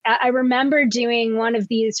I remember doing one of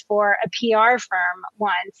these for a PR firm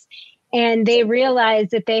once, and they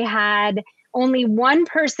realized that they had only one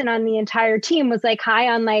person on the entire team was like high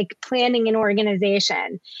on like planning and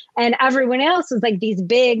organization. And everyone else was like these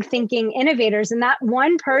big thinking innovators. And that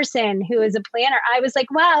one person who is a planner, I was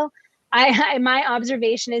like, well, my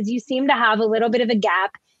observation is you seem to have a little bit of a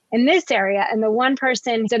gap in this area. And the one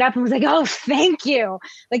person stood up and was like, oh, thank you.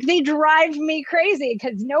 Like they drive me crazy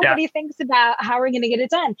because nobody thinks about how we're going to get it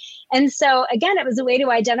done. And so again, it was a way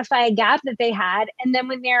to identify a gap that they had. And then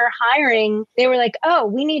when they're hiring, they were like, oh,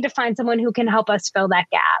 we need to find someone who can help us fill that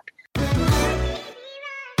gap.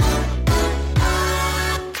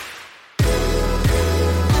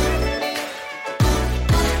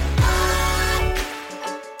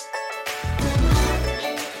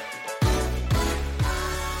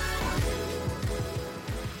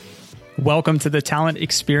 Welcome to the Talent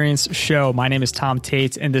Experience Show. My name is Tom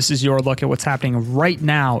Tate, and this is your look at what's happening right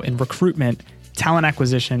now in recruitment, talent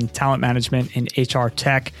acquisition, talent management, and HR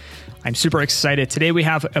tech. I'm super excited. Today we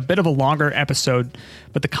have a bit of a longer episode,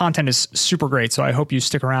 but the content is super great. So I hope you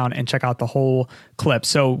stick around and check out the whole clip.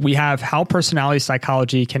 So we have how personality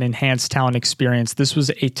psychology can enhance talent experience. This was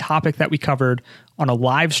a topic that we covered on a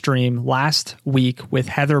live stream last week with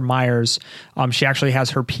Heather Myers. She actually has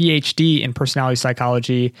her PhD in personality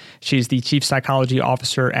psychology. She's the chief psychology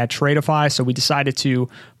officer at Tradeify. So we decided to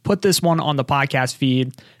put this one on the podcast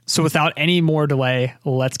feed. So without any more delay,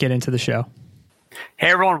 let's get into the show.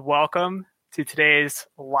 Hey everyone, welcome to today's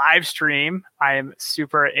live stream. I am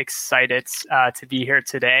super excited to be here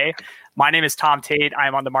today. My name is Tom Tate.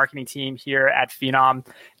 I'm on the marketing team here at Phenom,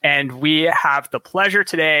 and we have the pleasure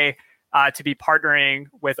today to be partnering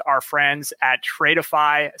with our friends at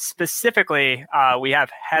Tradeify. Specifically, we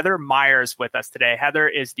have Heather Myers with us today. Heather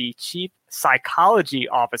is the Chief Psychology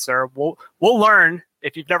Officer. We'll learn,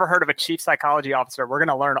 if you've never heard of a Chief Psychology Officer, we're going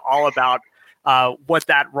to learn all about what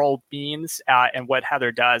that role means and what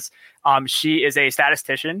Heather does. She is a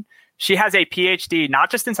statistician. She has a PhD,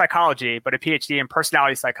 not just in psychology, but a PhD in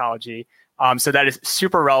personality psychology. So that is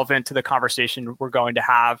super relevant to the conversation we're going to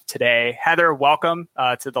have today. Heather, welcome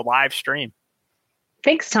to the live stream.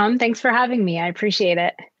 Thanks, Tom. Thanks for having me. I appreciate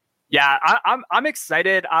it. Yeah, I'm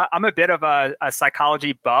excited. I'm a bit of a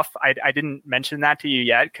psychology buff. I didn't mention that to you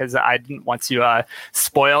yet because I didn't want to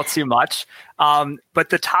spoil too much. But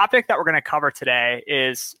the topic that we're going to cover today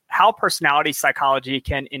is how personality psychology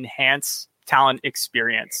can enhance talent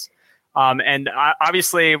experience. And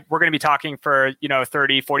obviously, we're going to be talking for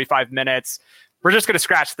 30, 45 minutes. We're just going to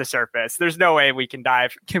scratch the surface. There's no way we can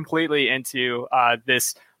dive completely into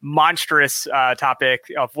this monstrous topic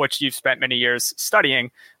of which you've spent many years studying.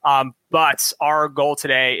 But our goal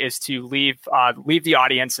today is to leave the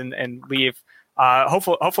audience and leave,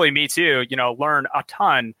 hopefully me too, learn a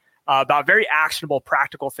ton about very actionable,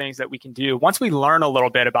 practical things that we can do once we learn a little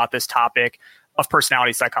bit about this topic of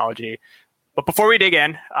personality psychology. But before we dig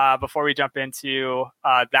in, before we jump into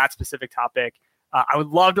that specific topic, I would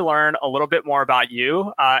love to learn a little bit more about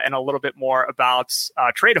you and a little bit more about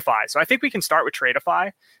Tradeify. So I think we can start with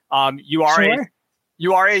Tradeify. You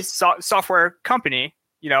are a software company,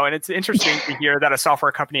 and it's interesting to hear that a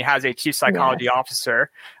software company has a chief psychology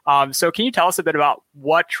officer. So can you tell us a bit about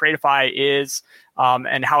what Tradeify is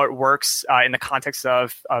and how it works in the context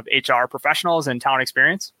of HR professionals and talent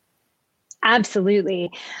experience? Absolutely.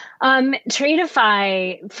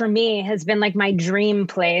 Tradeify for me has been like my dream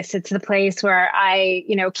place. It's the place where I,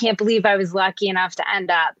 can't believe I was lucky enough to end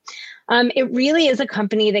up. It really is a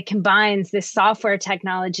company that combines this software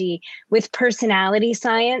technology with personality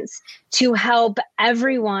science to help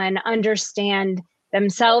everyone understand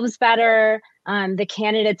themselves better, the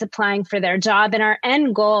candidates applying for their job. And our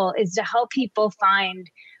end goal is to help people find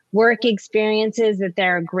work experiences that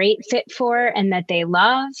they're a great fit for and that they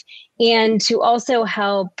love, and to also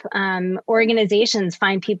help organizations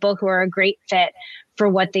find people who are a great fit for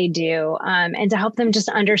what they do, and to help them just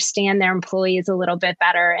understand their employees a little bit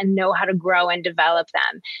better and know how to grow and develop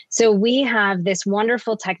them. So we have this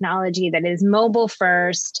wonderful technology that is mobile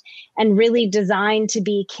first and really designed to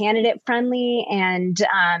be candidate friendly, and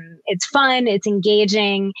it's fun, it's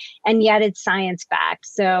engaging, and yet it's science backed.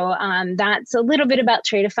 So that's a little bit about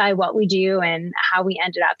Tradeify, what we do, and how we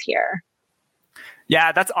ended up here.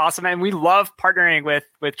 Yeah, that's awesome. And we love partnering with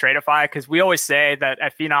Tradeify because we always say that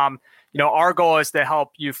at Phenom, our goal is to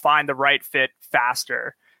help you find the right fit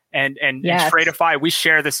faster. And yes. In Tradeify, we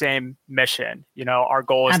share the same mission. Our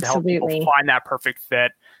goal is Absolutely. to help people find that perfect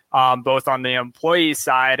fit, both on the employee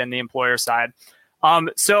side and the employer side.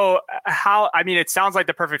 It sounds like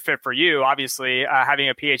the perfect fit for you, obviously, having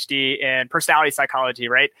a PhD in personality psychology,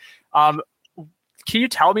 right? can you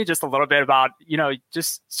tell me just a little bit about,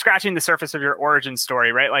 just scratching the surface of your origin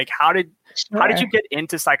story, right? Like how did you get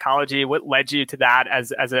into psychology? What led you to that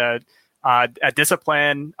as a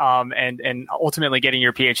discipline, and ultimately getting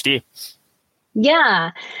your PhD?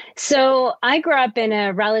 Yeah. So I grew up in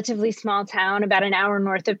a relatively small town about an hour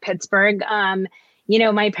north of Pittsburgh.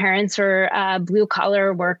 My parents were blue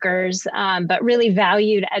collar workers, but really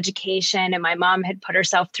valued education. And my mom had put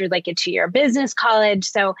herself through like a 2-year business college.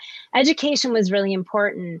 So education was really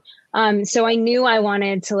important. So I knew I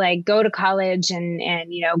wanted to like go to college and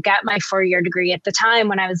get my 4-year degree. At the time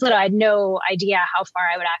when I was little, I had no idea how far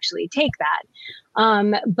I would actually take that.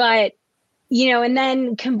 But and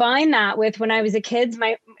then combine that with when I was a kid,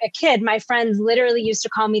 my friends literally used to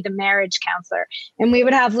call me the marriage counselor. And we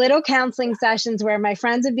would have little counseling sessions where my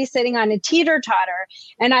friends would be sitting on a teeter-totter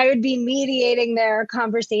and I would be mediating their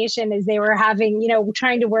conversation as they were having,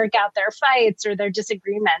 trying to work out their fights or their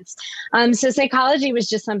disagreements. So psychology was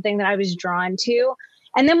just something that I was drawn to.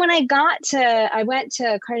 And then when I went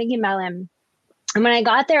to Carnegie Mellon. And when I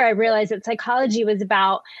got there, I realized that psychology was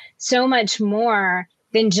about so much more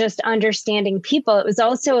than just understanding people. It was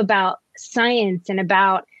also about science and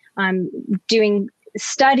about doing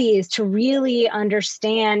studies to really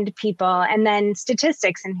understand people, and then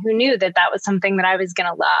statistics. And who knew that was something that I was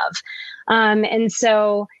going to love. And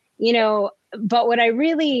so, but what I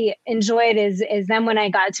really enjoyed is then when I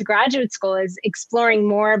got to graduate school is exploring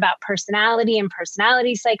more about personality and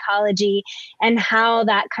personality psychology and how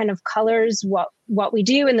that kind of colors what we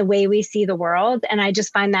do and the way we see the world. And I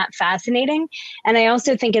just find that fascinating. And I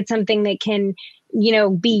also think it's something that can,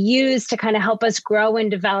 be used to kind of help us grow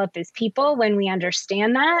and develop as people when we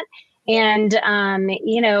understand that, and,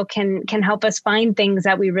 can help us find things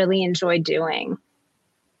that we really enjoy doing.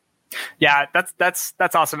 Yeah,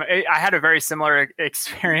 that's awesome. I had a very similar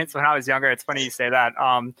experience when I was younger. It's funny you say that,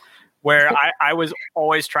 where I was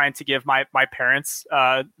always trying to give my parents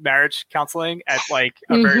marriage counseling at like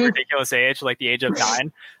a very ridiculous age, like the age of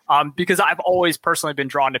 9, because I've always personally been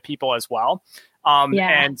drawn to people as well.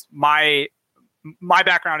 And my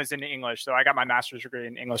background is in English, so I got my master's degree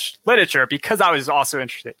in English literature because I was also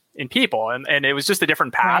interested in people, and it was just a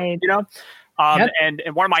different path, And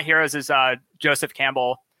one of my heroes is Joseph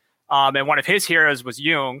Campbell. And one of his heroes was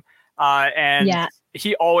Jung.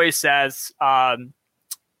 He always says,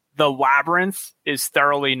 the labyrinth is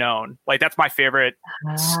thoroughly known. Like, that's my favorite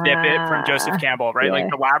snippet from Joseph Campbell, right? Yeah. Like,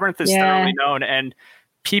 the labyrinth is thoroughly known, and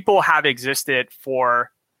people have existed for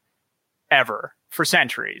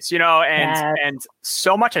centuries, and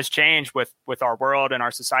so much has changed with our world and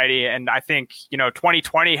our society. And I think,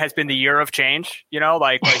 2020 has been the year of change,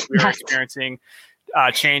 like we're experiencing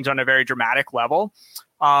change on a very dramatic level.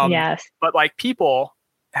 But like people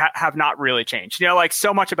have not really changed, like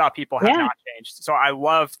so much about people have not changed. So I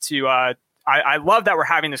love to, I love that we're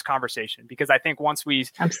having this conversation, because I think once we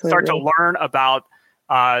start to learn about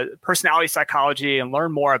personality psychology and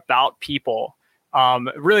learn more about people,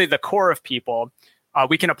 really the core of people,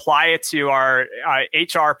 we can apply it to our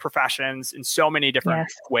HR professions in so many different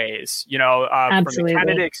ways, from the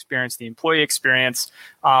candidate experience, the employee experience.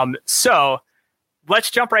 So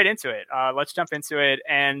let's jump right into it.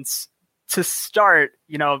 And to start,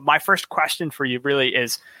 my first question for you really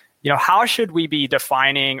is, how should we be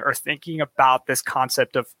defining or thinking about this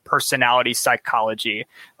concept of personality psychology?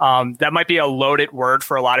 That might be a loaded word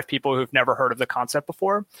for a lot of people who've never heard of the concept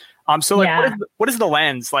before. What is the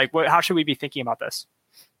lens? Like, how should we be thinking about this?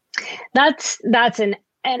 That's an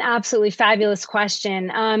absolutely fabulous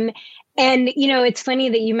question. And, it's funny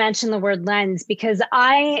that you mentioned the word lens, because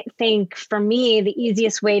I think for me, the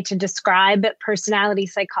easiest way to describe personality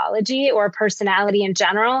psychology or personality in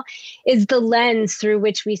general is the lens through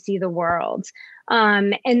which we see the world.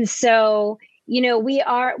 And so,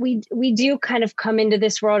 we do kind of come into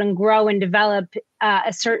this world and grow and develop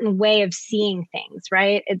a certain way of seeing things,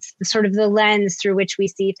 right? It's sort of the lens through which we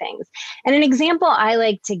see things. And an example I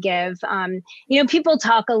like to give, people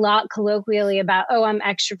talk a lot colloquially about, oh, I'm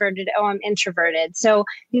extroverted, oh, I'm introverted. So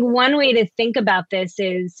one way to think about this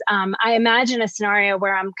is, I imagine a scenario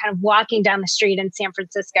where I'm kind of walking down the street in San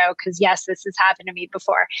Francisco, because yes, this has happened to me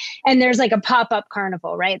before. And there's like a pop-up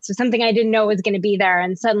carnival, right? So something I didn't know was going to be there,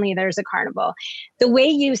 and suddenly there's a carnival. The way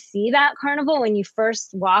you see that carnival when you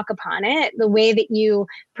first walk upon it, the way that you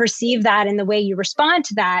perceive that and the way you respond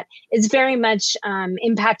to that is very much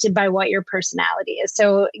impacted by what your personality is.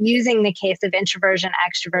 So using the case of introversion,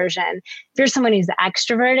 extroversion, if you're someone who's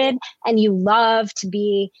extroverted and you love to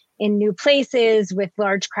be in new places with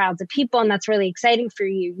large crowds of people, and that's really exciting for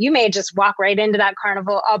you, you may just walk right into that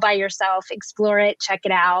carnival all by yourself, explore it, check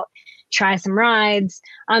it out, try some rides.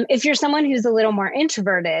 If you're someone who's a little more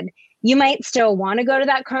introverted, You might still want to go to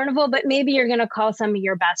that carnival, but maybe you're going to call some of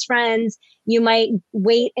your best friends. You might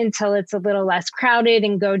wait until it's a little less crowded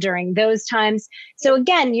and go during those times. So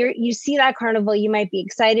again, you see that carnival, you might be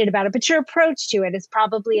excited about it, but your approach to it is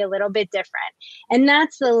probably a little bit different. And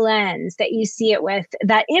that's the lens that you see it with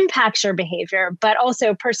that impacts your behavior, but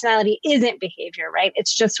also personality isn't behavior, right?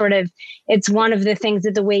 It's just sort of, it's one of the things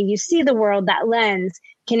that the way you see the world, that lens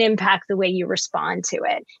can impact the way you respond to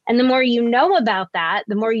it. And the more you know about that,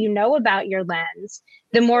 the more you know about your lens,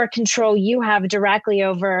 the more control you have directly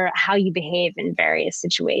over how you behave in various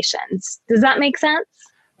situations. Does that make sense?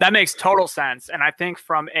 That makes total sense. And I think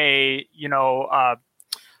from a,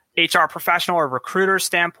 HR professional or recruiter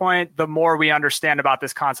standpoint, the more we understand about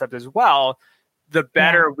this concept as well, the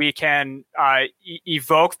better we can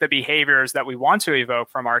evoke the behaviors that we want to evoke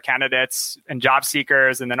from our candidates and job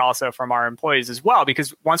seekers, and then also from our employees as well.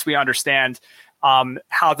 Because once we understand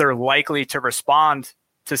how they're likely to respond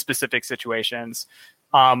to specific situations,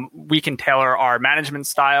 we can tailor our management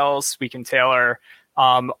styles. We can tailor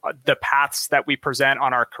the paths that we present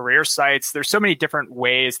on our career sites. There's so many different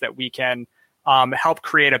ways that we can help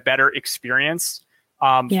create a better experience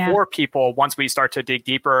for people once we start to dig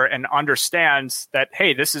deeper and understand that,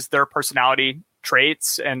 hey, this is their personality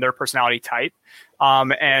traits and their personality type.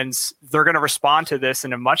 And they're going to respond to this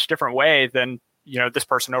in a much different way than, this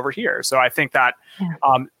person over here. So I think that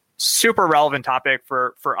super relevant topic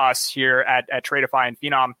for us here at Tradeify and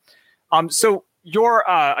Phenom. So your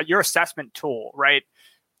assessment tool, right?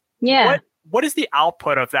 Yeah. What is the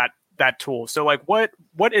output of that tool? So like what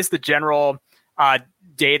is the general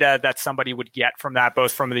data that somebody would get from that,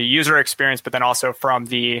 both from the user experience, but then also from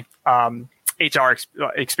the HR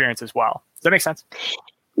experience as well? Does that make sense?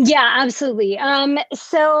 Yeah, absolutely.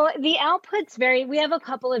 So the outputs vary. We have a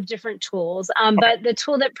couple of different tools, but the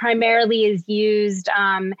tool that primarily is used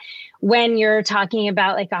when you're talking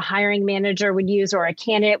about like a hiring manager would use or a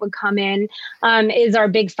candidate would come in is our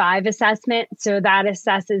Big Five assessment. So that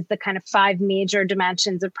assesses the kind of 5 major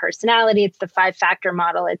dimensions of personality. It's the 5-factor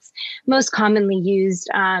model. It's most commonly used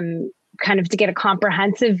kind of to get a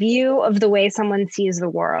comprehensive view of the way someone sees the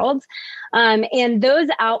world. And those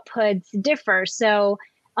outputs differ. So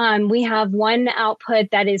we have one output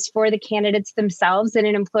that is for the candidates themselves, and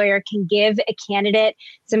an employer can give a candidate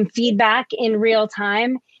some feedback in real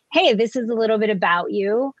time. Hey, this is a little bit about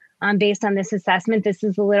you based on this assessment. This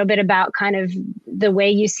is a little bit about kind of the way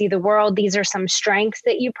you see the world. These are some strengths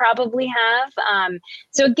that you probably have.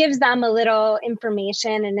 So it gives them a little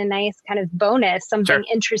information and a nice kind of bonus, something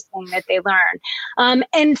interesting that they learn.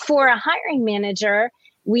 And for a hiring manager,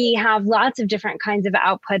 we have lots of different kinds of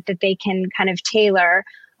output that they can kind of tailor.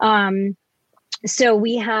 So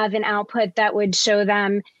we have an output that would show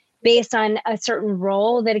them based on a certain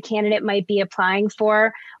role that a candidate might be applying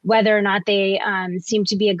for, whether or not they seem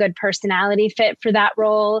to be a good personality fit for that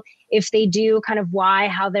role. If they do, kind of why,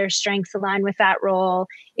 how their strengths align with that role.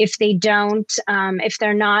 If they don't, if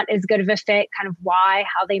they're not as good of a fit, kind of why,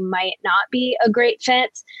 how they might not be a great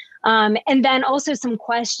fit. And then also some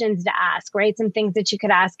questions to ask, right? Some things that you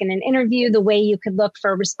could ask in an interview, the way you could look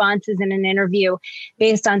for responses in an interview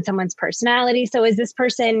based on someone's personality. So is this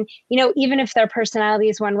person, even if their personality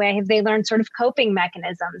is one way, have they learned sort of coping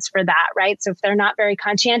mechanisms for that, right? So if they're not very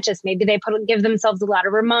conscientious, maybe they give themselves a lot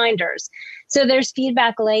of reminders. So there's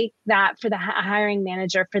feedback like that for the hiring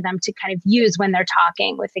manager for them to kind of use when they're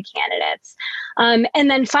talking with the candidates.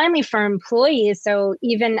 And then finally for employees, so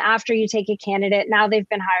even after you take a candidate, now they've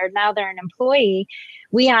been hired, now they're an employee,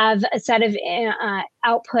 we have a set of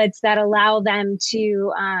outputs that allow them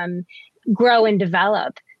to grow and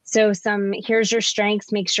develop. So here's your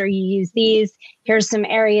strengths, make sure you use these. Here's some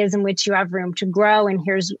areas in which you have room to grow. And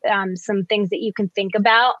here's some things that you can think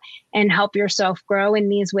about and help yourself grow in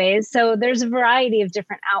these ways. So there's a variety of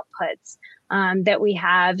different outputs that we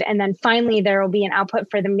have. And then finally, there will be an output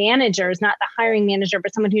for the managers, not the hiring manager,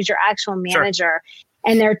 but someone who's your actual manager. Sure.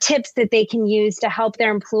 And there are tips that they can use to help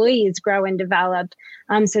their employees grow and develop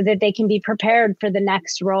so that they can be prepared for the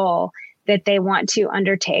next role that they want to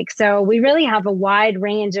undertake. So we really have a wide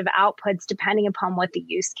range of outputs depending upon what the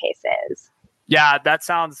use case is. Yeah, that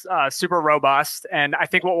sounds super robust. And I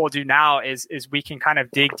think what we'll do now is we can kind of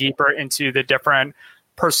dig deeper into the different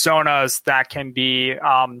personas that can be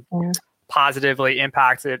positively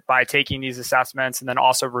impacted by taking these assessments and then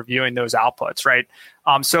also reviewing those outputs, right?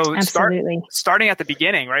 So starting at the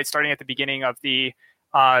beginning, right? Starting at the beginning of the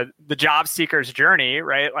job seeker's journey,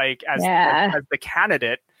 right? Like as the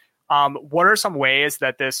candidate, what are some ways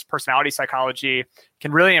that this personality psychology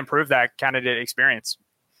can really improve that candidate experience?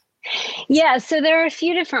 Yeah, so there are a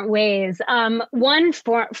few different ways. One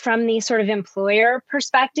from the sort of employer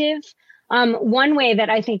perspective, One way that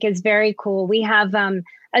I think is very cool, we have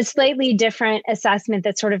a slightly different assessment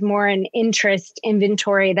that's sort of more an interest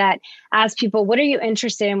inventory that asks people, what are you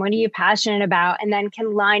interested in? What are you passionate about? And then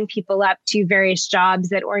can line people up to various jobs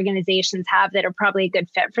that organizations have that are probably a good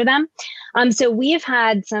fit for them. So we've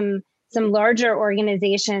had some larger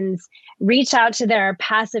organizations reach out to their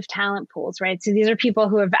passive talent pools, right? So these are people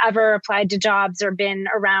who have ever applied to jobs or been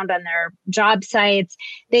around on their job sites.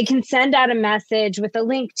 They can send out a message with a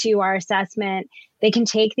link to our assessment. They can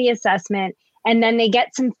take the assessment and then they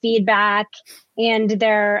get some feedback, and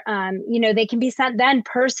they're, they can be sent then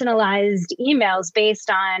personalized emails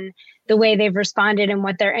based on the way they've responded and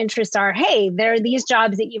what their interests are. Hey, there are these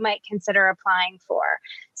jobs that you might consider applying for.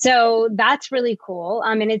 So that's really cool.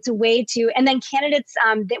 And it's a way to, and then candidates,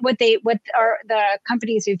 what the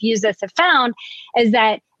companies who've used this have found is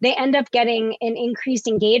that they end up getting an increased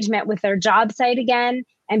engagement with their job site again,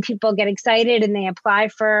 and people get excited and they apply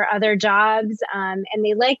for other jobs, and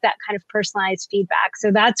they like that kind of personalized feedback. So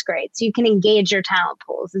that's great. So you can engage your talent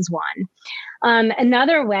pools is one.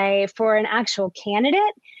 Another way for an actual candidate,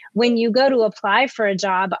 when you go to apply for a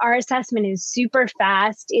job, our assessment is super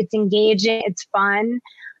fast. It's engaging. It's fun.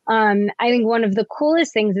 I think one of the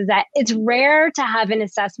coolest things is that it's rare to have an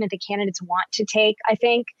assessment that candidates want to take. I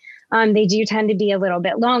think they do tend to be a little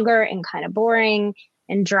bit longer and kind of boring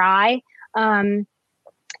and dry.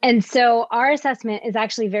 And so our assessment is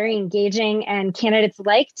actually very engaging and candidates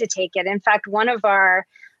like to take it. In fact, one of our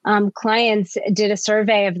clients did a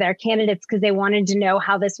survey of their candidates because they wanted to know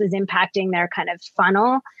how this was impacting their kind of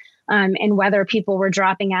funnel and whether people were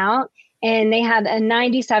dropping out. And they had a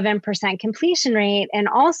 97% completion rate. And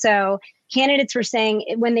also candidates were saying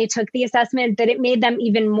when they took the assessment that it made them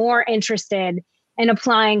even more interested in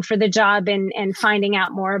applying for the job and finding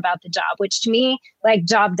out more about the job, which to me, like,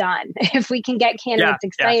 job done. If we can get candidates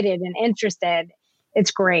excited and interested,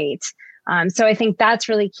 it's great. So I think that's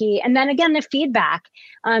really key. And then again, the feedback,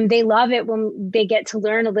 they love it when they get to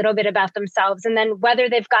learn a little bit about themselves. And then whether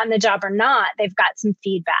they've gotten the job or not, they've got some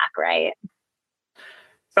feedback, right?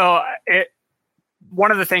 So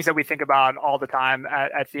one of the things that we think about all the time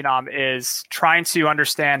at Phenom is trying to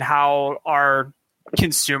understand how our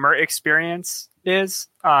consumer experience is,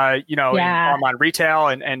 in online retail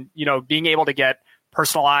and being able to get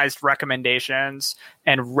personalized recommendations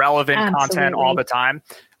and relevant content all the time.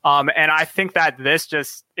 And I think that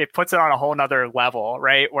this it puts it on a whole nother level,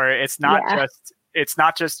 right? Where it's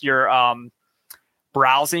not just your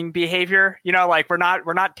browsing behavior, like we're not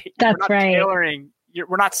tailoring,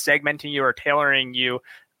 we're not segmenting you or tailoring you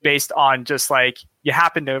based on just like you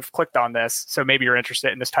happen to have clicked on this, so maybe you're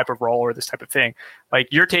interested in this type of role or this type of thing. Like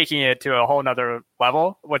you're taking it to a whole nother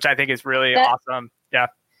level, which I think is really awesome. Yeah.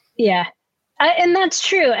 And that's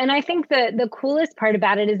true. And I think the coolest part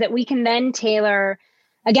about it is that we can then tailor,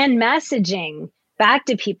 again, messaging back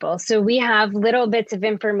to people. So we have little bits of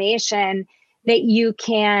information that you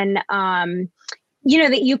can,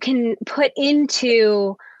 that you can put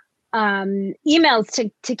into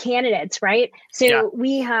emails to candidates, right? So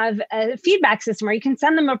we have a feedback system where you can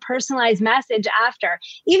send them a personalized message after.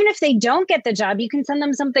 Even if they don't get the job, you can send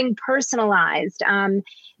them something personalized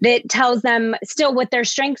that tells them still what their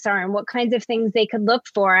strengths are and what kinds of things they could look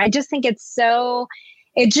for. I just think it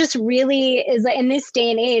just really is, in this day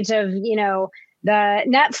and age of, the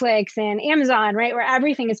Netflix and Amazon, right, where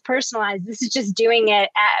everything is personalized. This is just doing it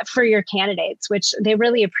for your candidates, which they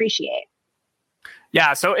really appreciate.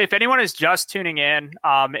 Yeah. So if anyone is just tuning in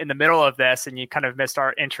the middle of this and you kind of missed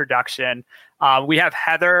our introduction, we have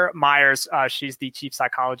Heather Myers. She's the Chief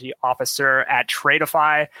Psychology Officer at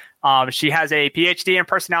Tradeify. She has a PhD in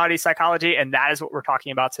personality psychology, and that is what we're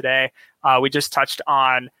talking about today. We just touched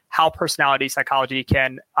on how personality psychology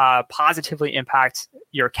can positively impact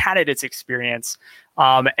your candidate's experience.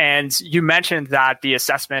 And you mentioned that the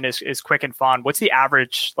assessment is quick and fun. What's the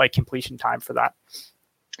average completion time for that?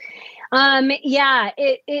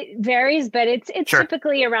 It varies, but it's sure.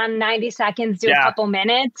 Typically around 90 seconds to a couple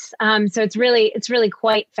minutes. So it's really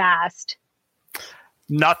quite fast.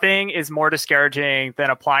 Nothing is more discouraging than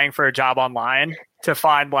applying for a job online to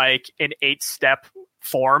find an 8-step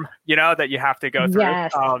form, that you have to go through.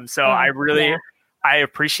 Yes. I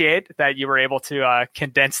appreciate that you were able to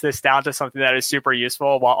condense this down to something that is super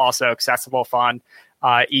useful while also accessible, fun,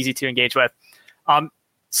 easy to engage with.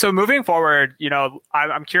 So moving forward,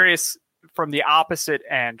 I'm curious from the opposite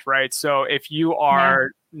end, right? So if you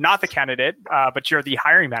are not the candidate, but you're the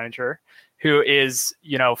hiring manager who is,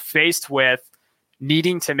 faced with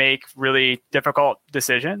needing to make really difficult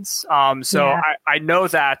decisions. I know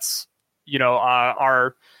that,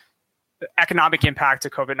 our economic impact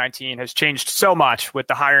of COVID-19 has changed so much with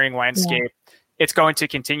the hiring landscape. it's going to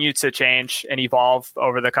continue to change and evolve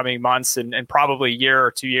over the coming months and probably a year or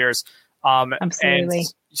 2 years. Absolutely.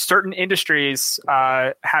 And certain industries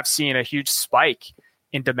have seen a huge spike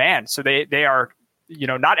in demand. So they are,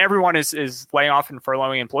 not everyone is laying off and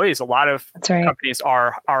furloughing employees. A lot of companies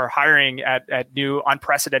are hiring at new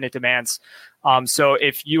unprecedented demands. So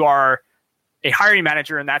if you are a hiring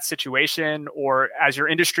manager in that situation, or as your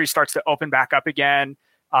industry starts to open back up again,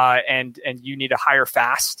 and you need to hire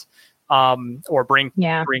fast, or bring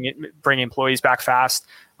employees back fast,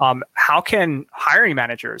 how can hiring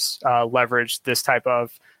managers leverage this type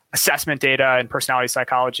of assessment data and personality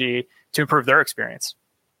psychology to improve their experience?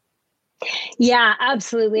 Yeah,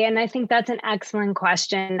 absolutely. And I think that's an excellent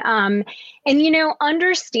question.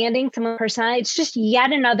 Understanding someone's personality, it's just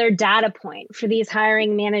yet another data point for these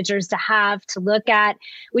hiring managers to have to look at,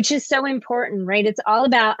 which is so important, right? It's all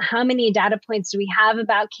about how many data points do we have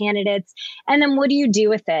about candidates, and then what do you do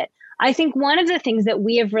with it? I think one of the things that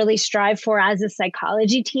we have really strived for as a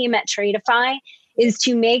psychology team at Tradeify is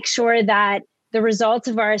to make sure that the results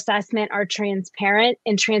of our assessment are transparent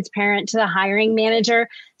to the hiring manager,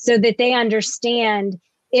 so that they understand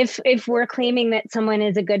if we're claiming that someone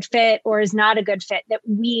is a good fit or is not a good fit, that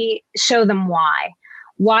we show them why.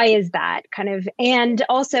 Why is that and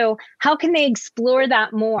also how can they explore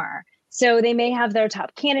that more? So they may have their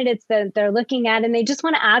top candidates that they're looking at, and they just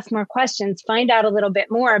want to ask more questions, find out a little bit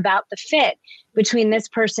more about the fit between this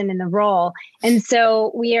person and the role. And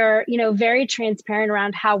so we are, very transparent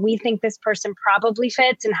around how we think this person probably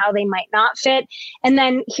fits and how they might not fit. And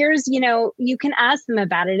then here's, you can ask them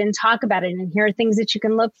about it and talk about it, and here are things that you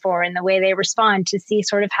can look for in the way they respond to see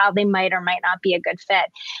sort of how they might or might not be a good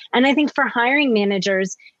fit. And I think for hiring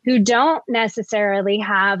managers who don't necessarily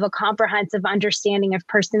have a comprehensive understanding of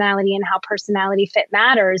personality and how personality fit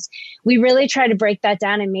matters, we really try to break that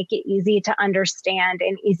down and make it easy to understand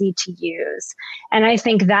and easy to use. And I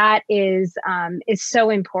think that is so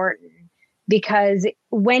important, because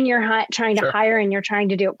when you're trying to hire and you're trying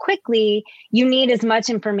to do it quickly, you need as much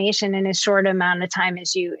information in as short amount of time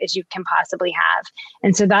as you can possibly have.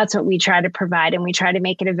 And so that's what we try to provide, and we try to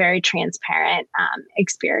make it a very transparent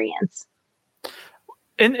experience.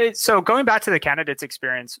 And so going back to the candidate's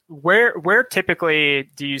experience, where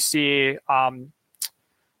typically do you see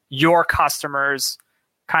your customers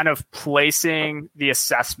kind of placing the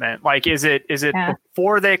assessment? Like, is it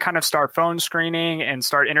before they kind of start phone screening and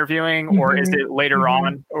start interviewing, or is it later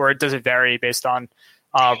on, or does it vary based on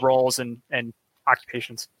roles and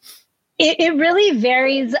occupations? It really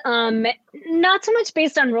varies, not so much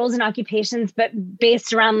based on roles and occupations, but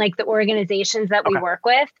based around like the organizations that we work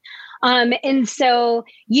with. And so,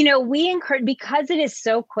 we encourage, because it is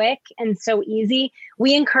so quick and so easy,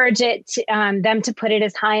 we encourage them to put it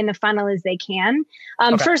as high in the funnel as they can.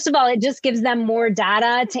 First of all, it just gives them more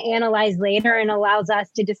data to analyze later and allows us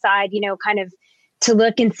to decide, kind of to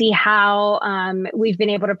look and see how we've been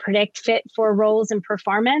able to predict fit for roles and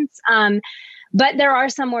performance. But there are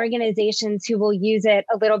some organizations who will use it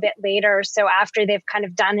a little bit later. So after they've kind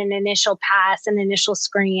of done an initial pass, an initial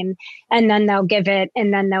screen, and then they'll give it,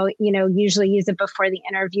 and then they'll, usually use it before the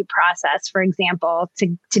interview process, for example,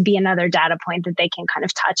 to be another data point that they can kind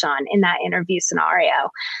of touch on in that interview scenario.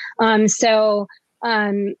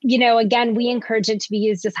 Again, we encourage it to be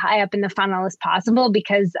used as high up in the funnel as possible,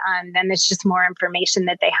 because then it's just more information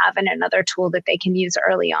that they have and another tool that they can use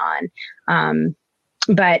early on.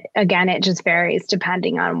 But again, it just varies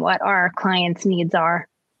depending on what our clients' needs are.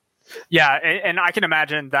 Yeah. And I can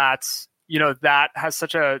imagine that, that has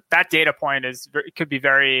that data point could be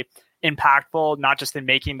very impactful, not just in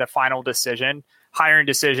making the final hiring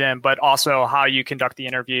decision, but also how you conduct the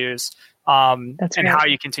interviews, and how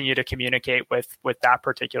you continue to communicate with that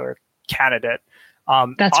particular candidate.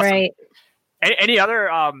 That's awesome. Right. Any other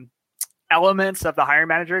elements of the hiring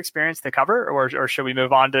manager experience to cover, or should we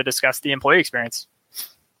move on to discuss the employee experience?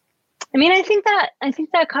 I mean, I think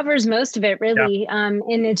that covers most of it, really. Yeah.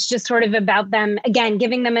 And it's just sort of about them, again,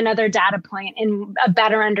 giving them another data point and a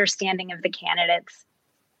better understanding of the candidates.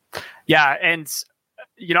 Yeah. And,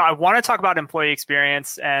 I want to talk about employee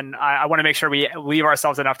experience, and I want to make sure we leave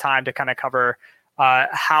ourselves enough time to kind of cover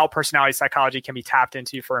how personality psychology can be tapped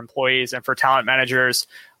into for employees and for talent managers.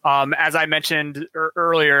 As I mentioned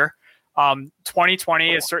earlier,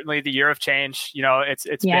 2020 is certainly the year of change.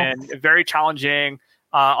 It's been very challenging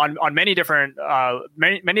on many different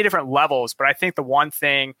levels. But I think the one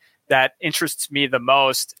thing that interests me the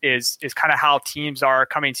most is kind of how teams are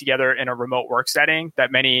coming together in a remote work setting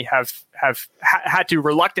that many have had to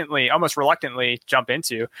almost reluctantly jump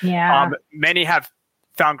into. Yeah. Many have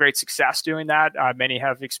found great success doing that. Many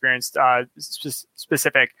have experienced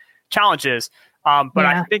specific challenges. But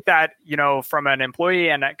I think that, from an employee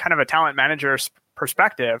and kind of a talent manager's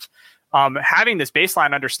perspective, having this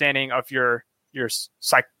baseline understanding of your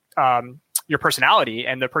personality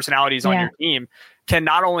and the personalities on your team can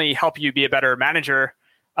not only help you be a better manager,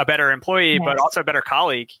 a better employee, but also a better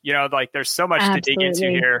colleague. There's so much to dig into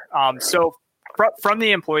here. So from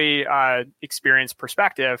the employee experience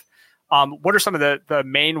perspective, what are some of the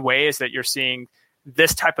main ways that you're seeing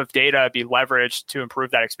this type of data be leveraged to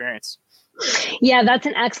improve that experience? Yeah, that's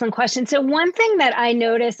an excellent question. So one thing that I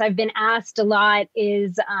notice I've been asked a lot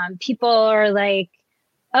is people are like,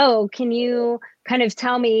 oh, can you kind of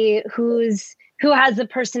tell me who has the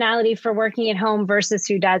personality for working at home versus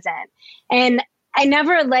who doesn't? And I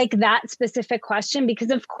never like that specific question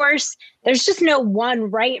because, of course, there's just no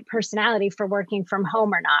one right personality for working from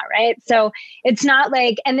home or not, right? So it's not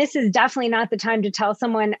like, and this is definitely not the time to tell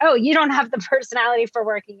someone, oh, you don't have the personality for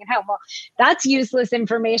working at home. Well, that's useless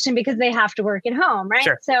information because they have to work at home, right?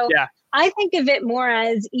 Sure. So yeah. I think of it more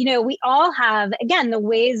as, we all have, again, the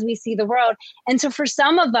ways we see the world. And so for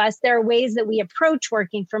some of us, there are ways that we approach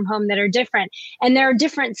working from home that are different. And there are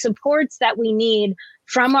different supports that we need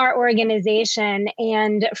from our organization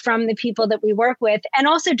and from the people that we work with, and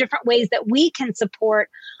also different ways that we can support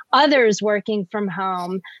others working from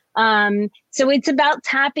home. So it's about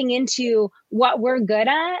tapping into what we're good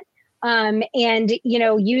at. And,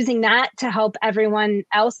 using that to help everyone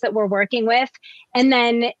else that we're working with. And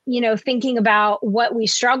then, thinking about what we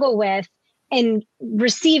struggle with and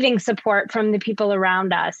receiving support from the people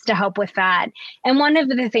around us to help with that. And one of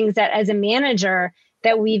the things that as a manager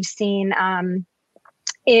that we've seen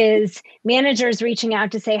is managers reaching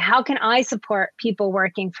out to say, how can I support people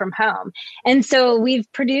working from home? And so we've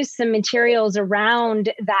produced some materials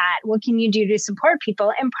around that. What can you do to support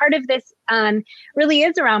people? And part of this really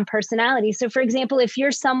is around personality. So for example, if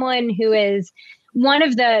you're someone who is one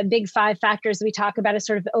of the big 5 factors we talk about is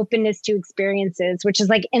sort of openness to experiences, which is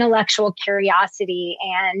like intellectual curiosity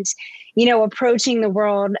and, approaching the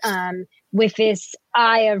world with this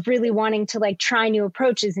eye of really wanting to like try new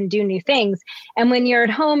approaches and do new things. And when you're at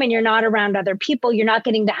home and you're not around other people, you're not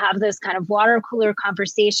getting to have those kind of water cooler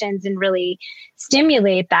conversations and really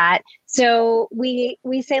stimulate that. So we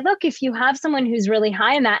say, look, if you have someone who's really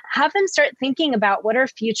high in that, have them start thinking about what are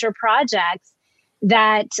future projects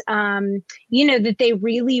that, that they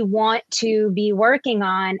really want to be working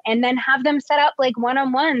on, and then have them set up like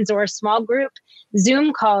one-on-ones or small group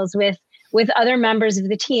Zoom calls with other members of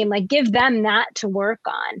the team, like give them that to work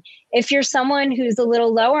on. If you're someone who's a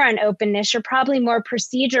little lower on openness, you're probably more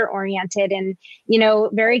procedure oriented and,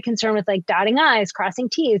 very concerned with like dotting I's, crossing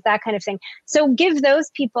T's, that kind of thing. So give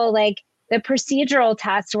those people like the procedural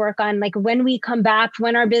tasks to work on, like when we come back,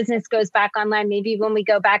 when our business goes back online, maybe when we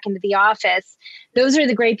go back into the office, those are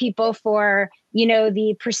the great people for,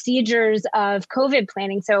 the procedures of COVID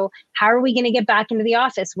planning. So how are we going to get back into the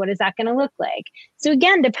office? What is that going to look like? So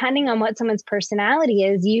again, depending on what someone's personality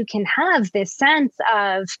is, you can have this sense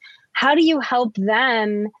of how do you help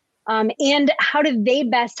them and how do they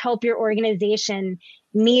best help your organization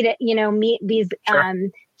meet these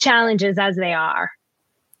challenges as they are.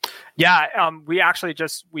 Yeah,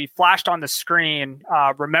 we flashed on the screen.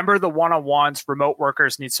 Remember the one-on-ones remote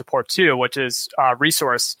workers need support too, which is a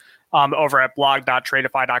resource over at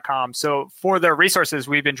blog.tradeify.com. So for the resources,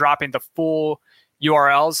 we've been dropping the full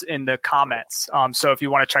URLs in the comments. So if you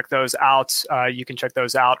want to check those out, you can check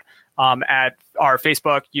those out at our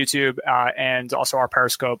Facebook, YouTube, and also our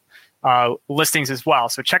Periscope listings as well.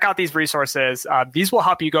 So check out these resources. These will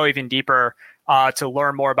help you go even deeper to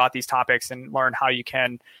learn more about these topics and learn how you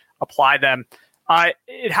can apply them.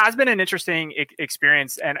 It has been an interesting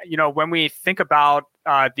experience. And, when we think about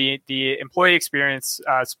the employee experience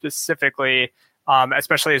specifically,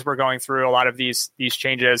 especially as we're going through a lot of these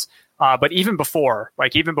changes, but even before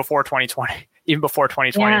 2020,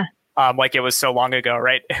 like it was so long ago,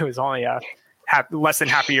 right? It was only less than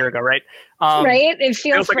half a year ago, right? Right. It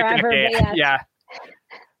feels like forever. Yeah.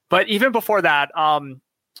 But even before that,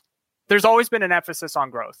 there's always been an emphasis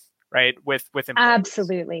on growth. Right. With employees.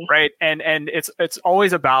 Absolutely. Right. And it's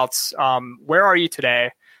always about where are you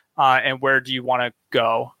today and where do you want to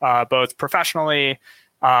go, both professionally,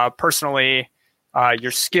 personally,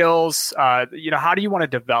 your skills, how do you want to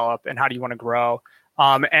develop and how do you want to grow?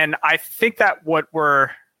 And I think that what we're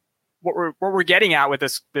getting at with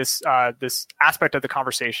this aspect of the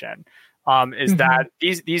conversation is that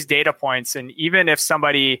these data points, and even if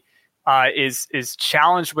somebody is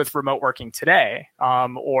challenged with remote working today,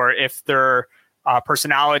 or if their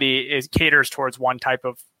personality caters towards one type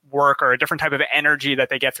of work or a different type of energy that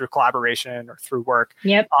they get through collaboration or through work.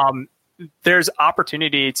 There's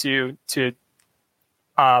opportunity to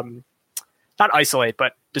not not isolate,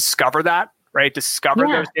 but discover that, right? Discover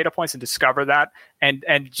those data points and discover that and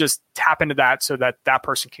just tap into that so that that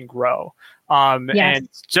person can grow. And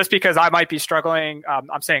just because I might be struggling,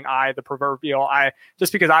 I'm saying the proverbial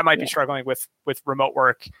just because I might be struggling with remote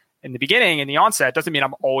work in the beginning, in the onset, doesn't mean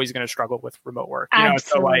I'm always going to struggle with remote work. You know?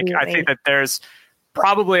 So like, I think that there's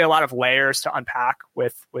probably a lot of layers to unpack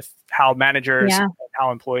with how managers and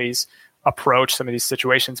how employees approach some of these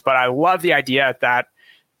situations. But I love the idea that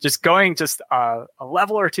just going a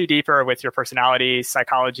level or two deeper with your personality,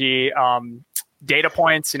 psychology, data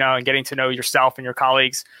points, and getting to know yourself and your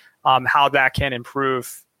colleagues, how that can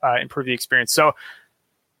improve the experience. So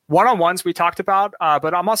one-on-ones we talked about,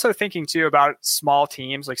 but I'm also thinking too about small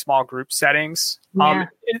teams, like small group settings.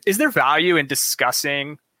 Is there value in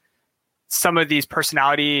discussing some of these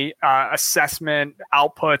personality assessment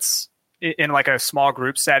outputs in like a small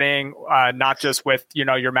group setting, not just with,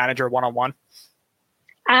 your manager one-on-one?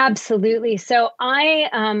 Absolutely. So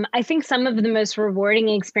I think some of the most rewarding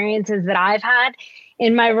experiences that I've had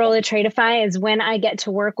in my role at Tradeify is when I get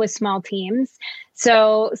to work with small teams.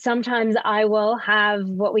 So sometimes I will have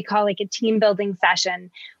what we call like a team building session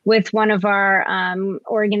with one of our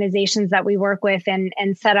organizations that we work with and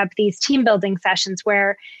set up these team building sessions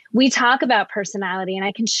where we talk about personality, and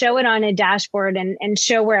I can show it on a dashboard and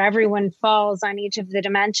show where everyone falls on each of the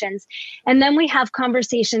dimensions. And then we have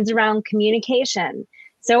conversations around communication.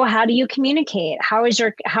 So how do you communicate? How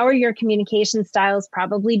are your communication styles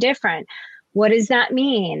probably different? What does that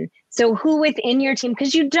mean? So who within your team,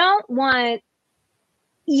 because you don't really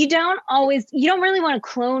want to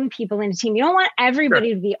clone people in a team. You don't want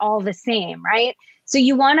everybody to be all the same, right? So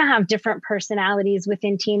you want to have different personalities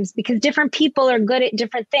within teams because different people are good at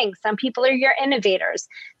different things. Some people are your innovators.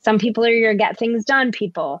 Some people are your get things done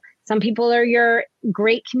people. Some people are your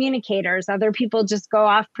great communicators. Other people just go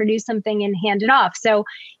off, produce something and hand it off. So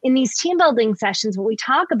in these team building sessions, what we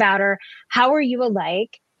talk about are how are you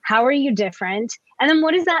alike? How are you different? And then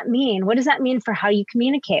what does that mean? What does that mean for how you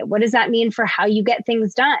communicate? What does that mean for how you get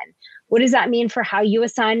things done? What does that mean for how you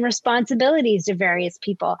assign responsibilities to various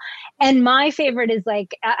people? And my favorite is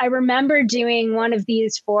like, I remember doing one of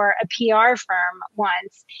these for a PR firm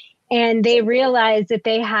once, and they realized that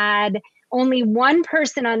they had only one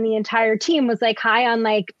person on the entire team was like high on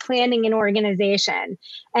like planning and organization.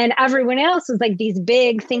 And everyone else was like these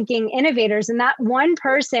big thinking innovators. And that one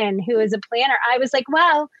person who is a planner, I was like,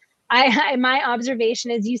 well, my observation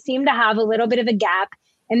is you seem to have a little bit of a gap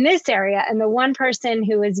in this area. And the one person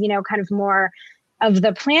who is, kind of more of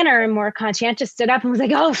the planner and more conscientious stood up and was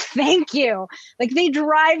like, oh, thank you. Like they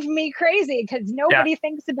drive me crazy because nobody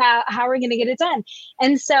thinks about how we're going to get it done.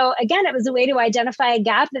 And so again, it was a way to identify a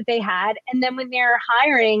gap that they had. And then when they're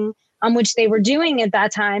hiring, which they were doing at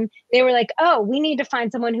that time, they were like, oh, we need to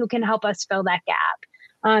find someone who can help us fill that gap.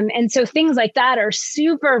 And so things like that are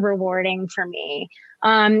super rewarding for me.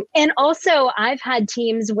 And also I've had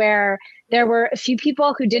teams where there were a few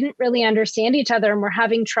people who didn't really understand each other and were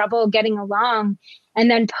having trouble getting along. And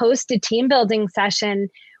then post a team building session,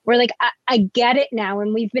 we're like, I get it now.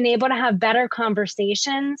 And we've been able to have better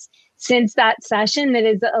conversations since that session that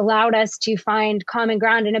has allowed us to find common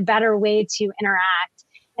ground and a better way to interact.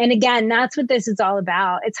 And again, that's what this is all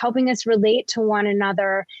about. It's helping us relate to one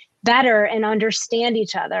another better and understand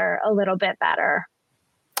each other a little bit better.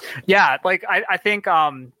 Yeah, like I think,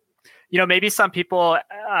 maybe some people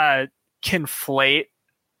conflate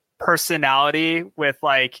personality with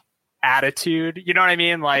like attitude. You know what I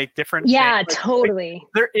mean? Like different. Yeah, things. totally.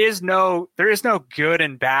 Like, there is no good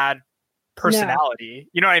and bad personality. No.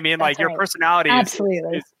 You know what I mean? That's like your personality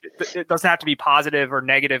absolutely it doesn't have to be positive or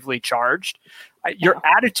negatively charged. Your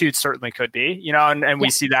attitude certainly could be, and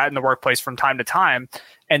we see that in the workplace from time to time,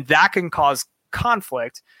 and that can cause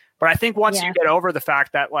conflict. But I think once you get over the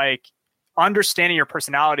fact that like understanding your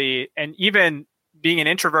personality and even being an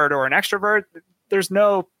introvert or an extrovert, there's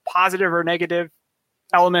no positive or negative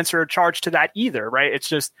elements or charge to that either, right? It's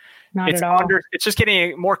just it's just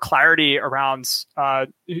getting more clarity around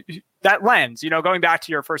that lens. Going back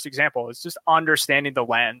to your first example, it's just understanding the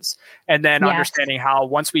lens and then understanding how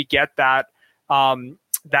once we get that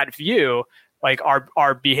that view, like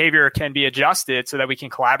our behavior can be adjusted so that we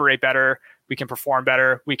can collaborate better, we can perform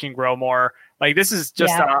better, we can grow more. Like this is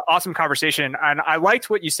just an awesome conversation. And I liked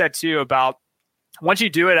what you said too about once you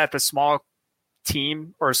do it at the small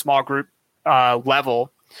team or small group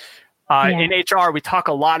level, in HR, we talk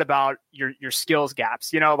a lot about your skills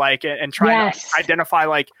gaps, and trying to identify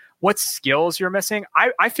like what skills you're missing.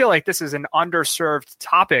 I feel like this is an underserved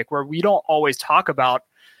topic where we don't always talk about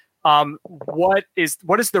what is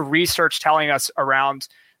the research telling us around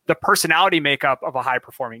the personality makeup of a high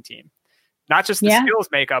performing team. not just the skills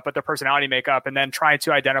makeup, but the personality makeup, and then trying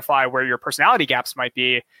to identify where your personality gaps might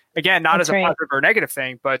be. Again, not as a positive or negative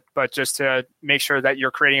thing, but just to make sure that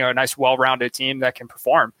you're creating a nice, well-rounded team that can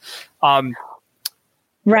perform.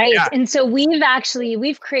 Right. Yeah. And so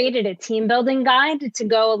we've created a team building guide to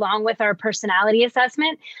go along with our personality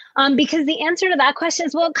assessment, because the answer to that question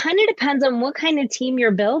is, well, it kind of depends on what kind of team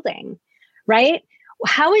you're building, right?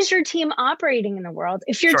 How is your team operating in the world?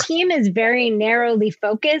 If your team is very narrowly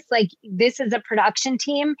focused, like this is a production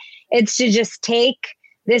team, it's to just take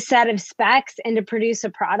this set of specs and to produce a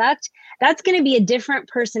product, that's going to be a different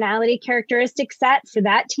personality characteristic set for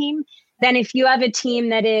that team than if you have a team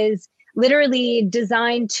that is literally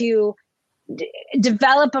designed to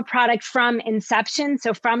develop a product from inception.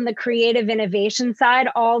 So from the creative innovation side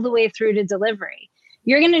all the way through to delivery.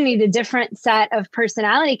 You're going to need a different set of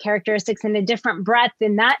personality characteristics and a different breadth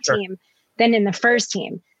in that team than in the first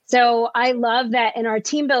team. So I love that in our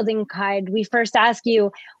team building guide, we first ask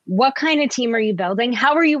you, what kind of team are you building?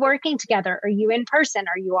 How are you working together? Are you in person?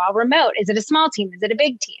 Are you all remote? Is it a small team? Is it a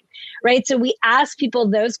big team? Right? So we ask people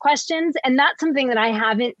those questions. And that's something that I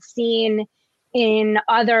haven't seen in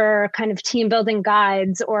other kind of team building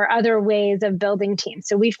guides or other ways of building teams.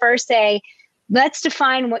 So we first say, let's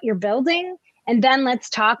define what you're building. And then let's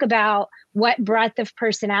talk about what breadth of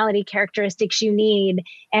personality characteristics you need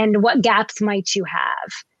and what gaps might you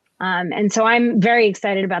have. And so I'm very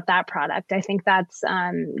excited about that product. I think that's,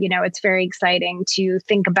 it's very exciting to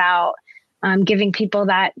think about giving people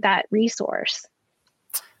that resource.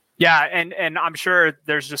 Yeah. And I'm sure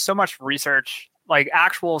there's just so much research, like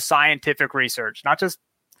actual scientific research, not just,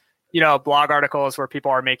 blog articles where people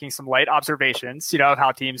are making some light observations, of how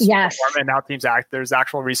teams perform and how teams act. There's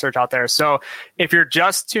actual research out there. So if you're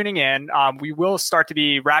just tuning in, we will start to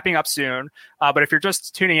be wrapping up soon. But if you're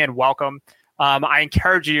just tuning in, welcome. I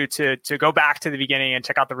encourage you to go back to the beginning and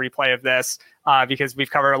check out the replay of this because we've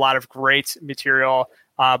covered a lot of great material.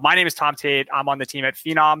 My name is Tom Tate. I'm on the team at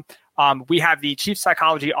Phenom. We have the Chief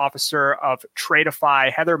Psychology Officer of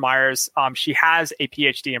Tradeify, Heather Myers. She has a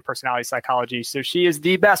PhD in personality psychology, so she is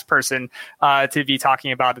the best person to be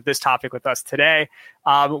talking about this topic with us today.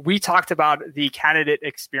 We talked about the candidate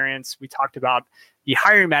experience. We talked about the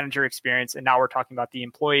hiring manager experience, and now we're talking about the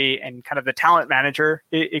employee and kind of the talent manager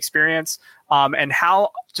experience, and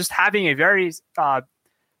how just having a very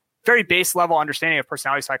base level understanding of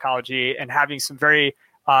personality psychology and having some very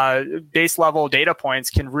base level data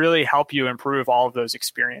points can really help you improve all of those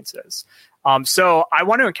experiences. So I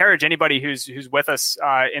want to encourage anybody who's with us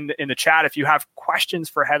in the chat. If you have questions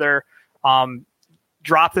for Heather,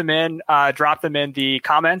 drop them in the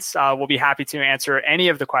comments. We'll be happy to answer any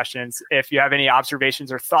of the questions. If you have any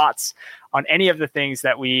observations or thoughts on any of the things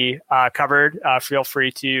that we covered, feel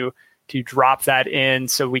free to drop that in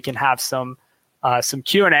so we can have some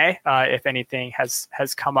Q&A if anything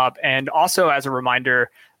has come up. And also as a reminder,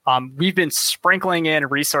 we've been sprinkling in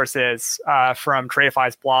resources from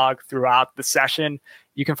Tradeify's blog throughout the session.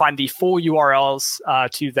 You can find the full URLs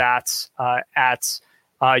to that at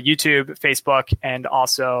YouTube, Facebook, and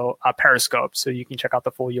also Periscope. So you can check out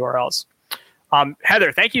the full URLs.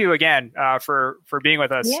 Heather, thank you again for being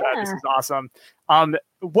with us. Yeah. This is awesome.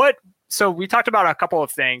 So we talked about a couple of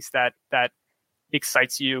things that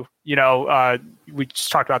excites you. We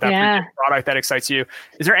just talked about that product that excites you.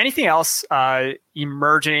 Is there anything else,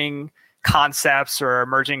 emerging concepts or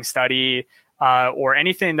emerging study, or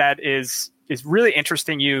anything that is really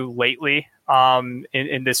interesting you lately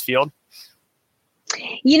in this field?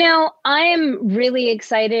 I am really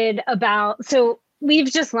excited about, so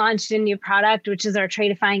we've just launched a new product, which is our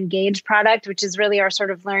Tradeify Engage product, which is really our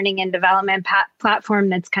sort of learning and development platform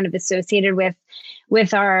that's kind of associated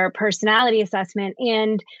with our personality assessment.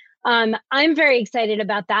 And I'm very excited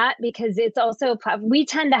about that because it's also, we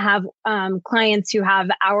tend to have clients who have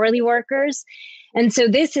hourly workers. And so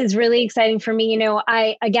this is really exciting for me.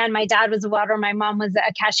 My dad was a welder. My mom was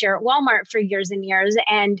a cashier at Walmart for years and years.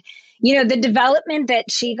 And, the development that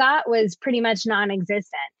she got was pretty much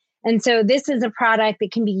non-existent. And so this is a product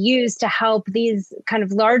that can be used to help these kind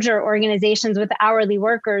of larger organizations with hourly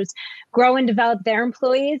workers grow and develop their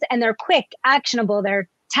employees. And they're quick, actionable. They're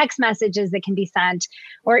text messages that can be sent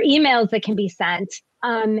or emails that can be sent.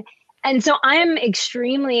 And so I'm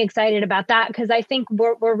extremely excited about that because I think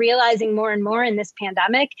we're realizing more and more in this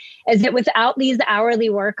pandemic is that without these hourly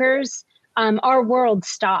workers, our world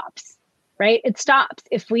stops, right? It stops.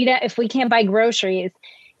 If we can't buy groceries,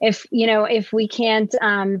 if we can't,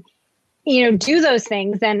 do those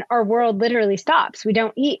things, then our world literally stops. We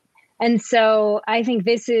don't eat. And so I think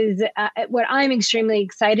this is what I'm extremely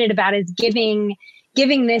excited about is giving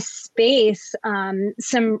giving this space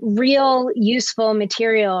some real useful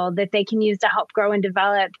material that they can use to help grow and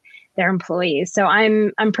develop their employees. So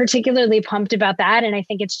I'm particularly pumped about that. And I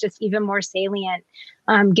think it's just even more salient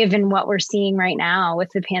given what we're seeing right now with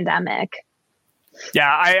the pandemic. Yeah,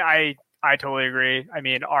 I totally agree. I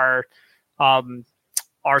mean, our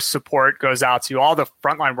support goes out to all the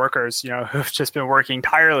frontline workers, who've just been working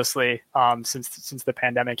tirelessly since the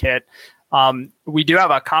pandemic hit. We do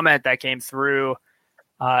have a comment that came through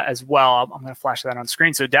as well. I'm going to flash that on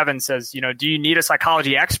screen. So Devin says, do you need a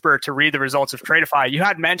psychology expert to read the results of Tradeify? You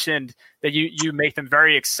had mentioned that you make them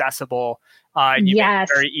very accessible. And you make them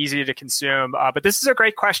very easy to consume. But this is a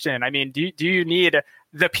great question. I mean, do you need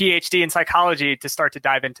the PhD in psychology to start to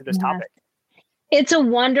dive into this topic? It's a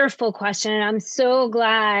wonderful question. And I'm so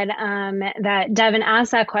glad that Devin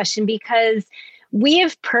asked that question, because we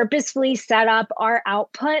have purposefully set up our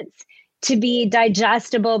outputs to be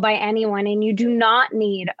digestible by anyone. And you do not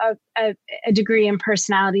need a degree in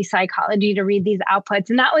personality psychology to read these outputs.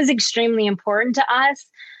 And that was extremely important to us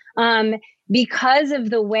because of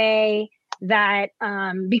the way that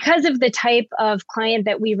because of the type of client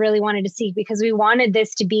that we really wanted to seek, because we wanted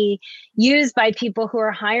this to be used by people who are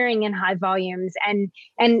hiring in high volumes, and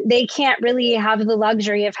they can't really have the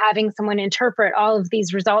luxury of having someone interpret all of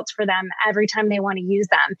these results for them every time they want to use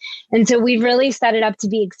them. And so we've really set it up to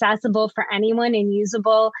be accessible for anyone and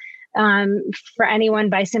usable for anyone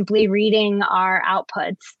by simply reading our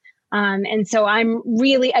outputs. And so I'm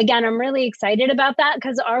really excited about that,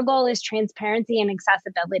 because our goal is transparency and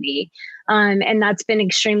accessibility. And that's been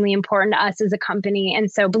extremely important to us as a company. And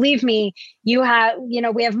so believe me, we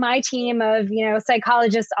have my team of,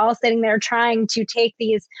 psychologists all sitting there trying to take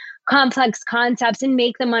these complex concepts and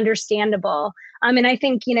make them understandable. And I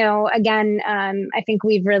think, I think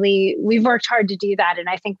we've worked hard to do that. And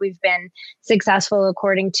I think we've been successful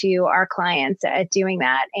according to our clients at doing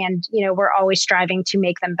that. And, we're always striving to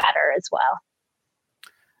make them better as well.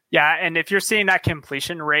 Yeah. And if you're seeing that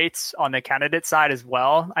completion rates on the candidate side as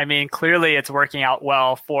well, I mean, clearly it's working out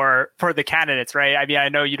well for the candidates, right? I mean, I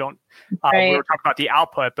know you don't, right. We were talking about the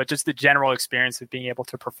output, but just the general experience of being able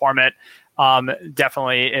to perform it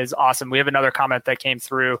definitely is awesome. We have another comment that came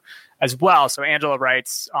through as well. So Angela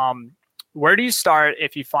writes, where do you start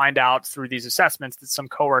if you find out through these assessments that some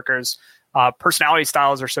coworkers personality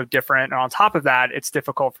styles are so different, and on top of that, it's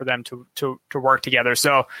difficult for them to work together?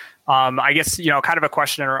 So I guess, kind of a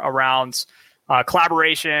question around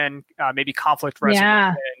collaboration, maybe conflict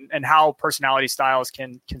resolution, and how personality styles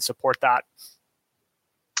can support that.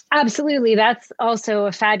 Absolutely. That's also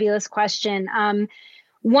a fabulous question.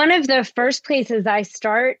 One of the first places I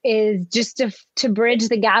start is just to bridge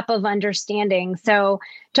the gap of understanding. So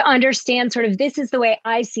to understand sort of, this is the way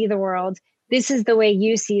I see the world. This is the way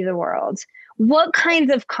you see the world. What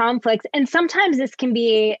kinds of conflicts? And sometimes this can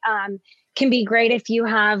be great if you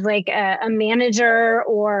have like a manager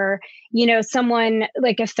or, someone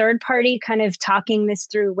like a third party kind of talking this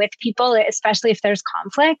through with people, especially if there's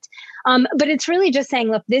conflict. But it's really just saying,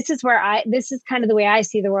 look, this is kind of the way I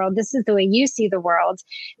see the world. This is the way you see the world.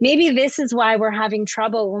 Maybe this is why we're having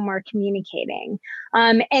trouble when we're communicating.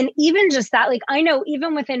 And even just that, like, I know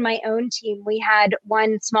even within my own team, we had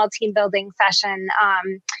one small team building session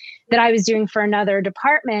that I was doing for another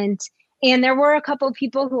department. And there were a couple of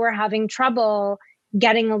people who were having trouble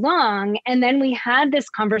getting along. And then we had this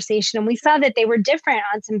conversation and we saw that they were different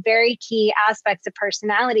on some very key aspects of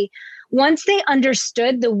personality. Once they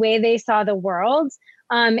understood the way they saw the world,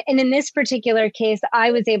 and in this particular case, I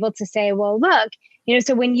was able to say, well, look,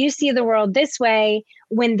 so when you see the world this way,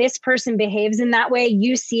 when this person behaves in that way,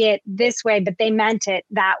 you see it this way, but they meant it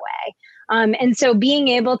that way. And so being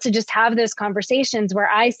able to just have those conversations where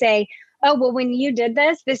I say, oh, well, when you did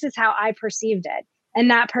this, this is how I perceived it. And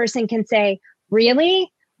that person can say, really?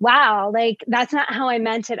 Wow, like that's not how I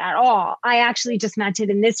meant it at all. I actually just meant it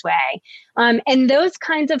in this way. And those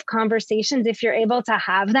kinds of conversations, if you're able to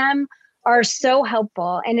have them, are so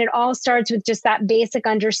helpful. And it all starts with just that basic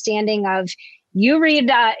understanding of, you read,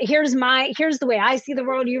 here's the way I see the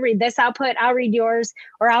world. You read this output, I'll read yours,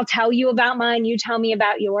 or I'll tell you about mine, you tell me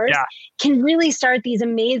about yours. Yeah. Can really start these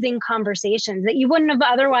amazing conversations that you wouldn't have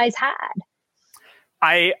otherwise had.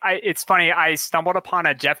 It's funny. I stumbled upon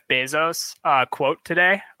a Jeff Bezos quote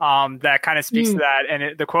today that kind of speaks to that.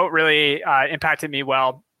 And the quote really impacted me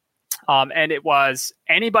well. And it was,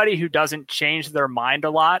 anybody who doesn't change their mind a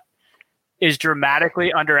lot is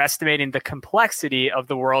dramatically underestimating the complexity of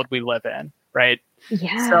the world we live in. Right.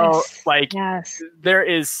 Yes. So there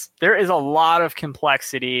is a lot of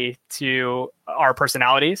complexity to our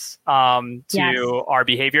personalities, to our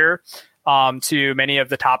behavior. to many of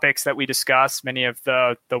the topics that we discuss, many of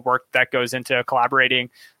the work that goes into collaborating.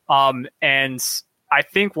 And I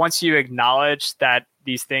think once you acknowledge that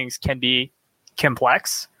these things can be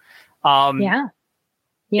complex,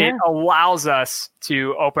 it allows us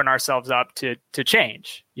to open ourselves up to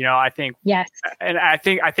change. I think, and I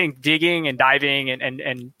think digging and diving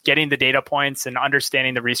and getting the data points and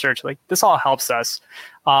understanding the research, like this all helps us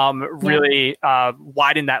really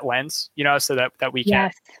widen that lens, so that we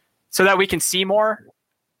can, so that we can see more,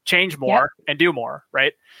 change more, and do more.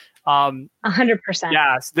 Right. 100%.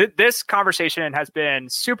 Yes. This conversation has been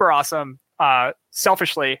super awesome,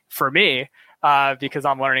 selfishly for me, because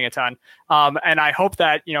I'm learning a ton. And I hope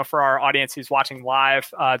that, for our audience who's watching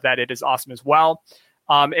live, that it is awesome as well.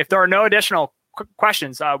 If there are no additional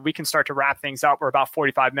questions, we can start to wrap things up. We're about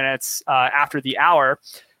 45 minutes after the hour.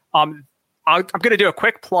 I'm going to do a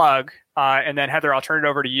quick plug, and then Heather, I'll turn it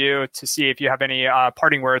over to you to see if you have any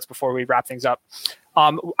parting words before we wrap things up.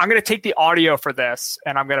 I'm going to take the audio for this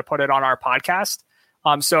and I'm going to put it on our podcast.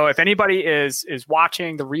 So if anybody is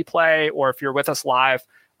watching the replay, or if you're with us live,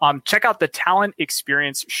 check out the Talent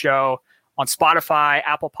Experience Show on Spotify,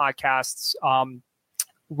 Apple Podcasts.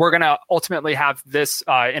 We're going to ultimately have this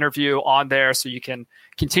interview on there so you can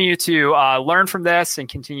continue to learn from this and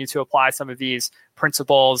continue to apply some of these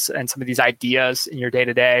principles and some of these ideas in your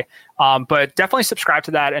day-to-day. But definitely subscribe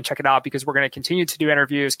to that and check it out, because we're going to continue to do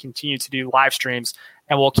interviews, continue to do live streams,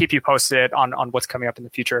 and we'll keep you posted on what's coming up in the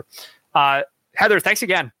future. Heather, thanks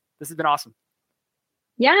again. This has been awesome.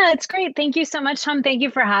 Yeah, it's great. Thank you so much, Tom. Thank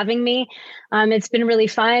you for having me. It's been really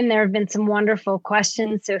fun. There have been some wonderful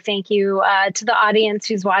questions. So thank you to the audience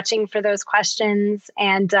who's watching for those questions.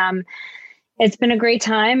 And it's been a great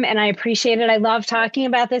time and I appreciate it. I love talking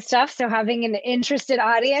about this stuff. So having an interested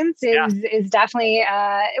audience is definitely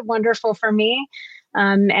wonderful for me.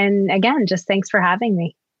 And again, just thanks for having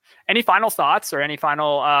me. Any final thoughts or any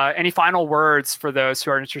final words for those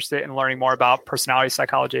who are interested in learning more about personality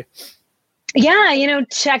psychology? Yeah,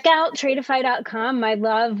 check out Tradeify.com. I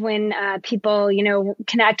love when people,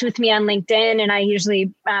 connect with me on LinkedIn, and I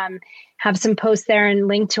usually have some posts there and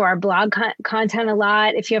link to our blog content a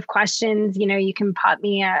lot. If you have questions, you can pop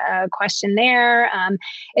me a question there.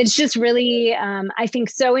 It's just really, I think,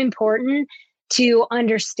 so important to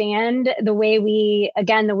understand the way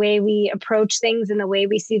we approach things and the way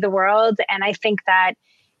we see the world. And I think that,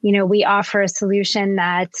 we offer a solution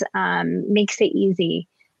that makes it easy.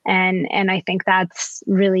 And I think that's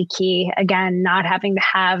really key. Again, not having to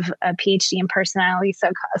have a PhD in personality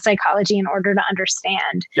psychology in order to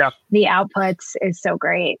understand the outputs is so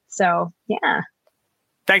great. So, yeah.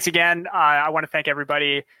 Thanks again. I want to thank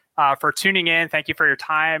everybody for tuning in. Thank you for your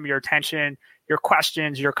time, your attention, your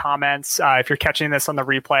questions, your comments. If you're catching this on the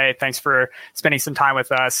replay, thanks for spending some time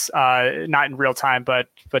with us, not in real time, but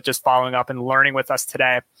just following up and learning with us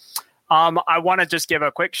today. I want to just give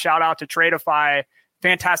a quick shout out to Tradeify.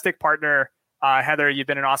 Fantastic partner. Heather, you've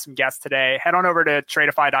been an awesome guest today. Head on over to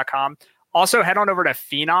Tradeify.com. Also, head on over to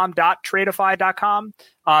phenom.tradeify.com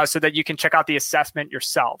so that you can check out the assessment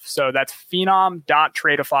yourself. So that's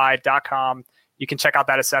phenom.tradeify.com. You can check out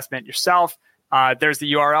that assessment yourself. There's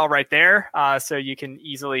the URL right there, so you can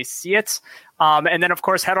easily see it. And then, of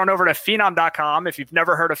course, head on over to phenom.com. If you've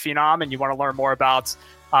never heard of Phenom and you want to learn more about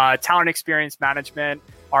talent experience management,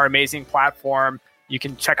 our amazing platform, you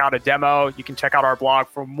can check out a demo. You can check out our blog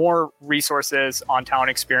for more resources on talent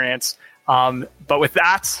experience. But with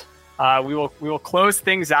that, we will close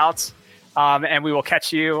things out, and we will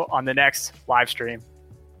catch you on the next live stream.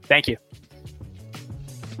 Thank you.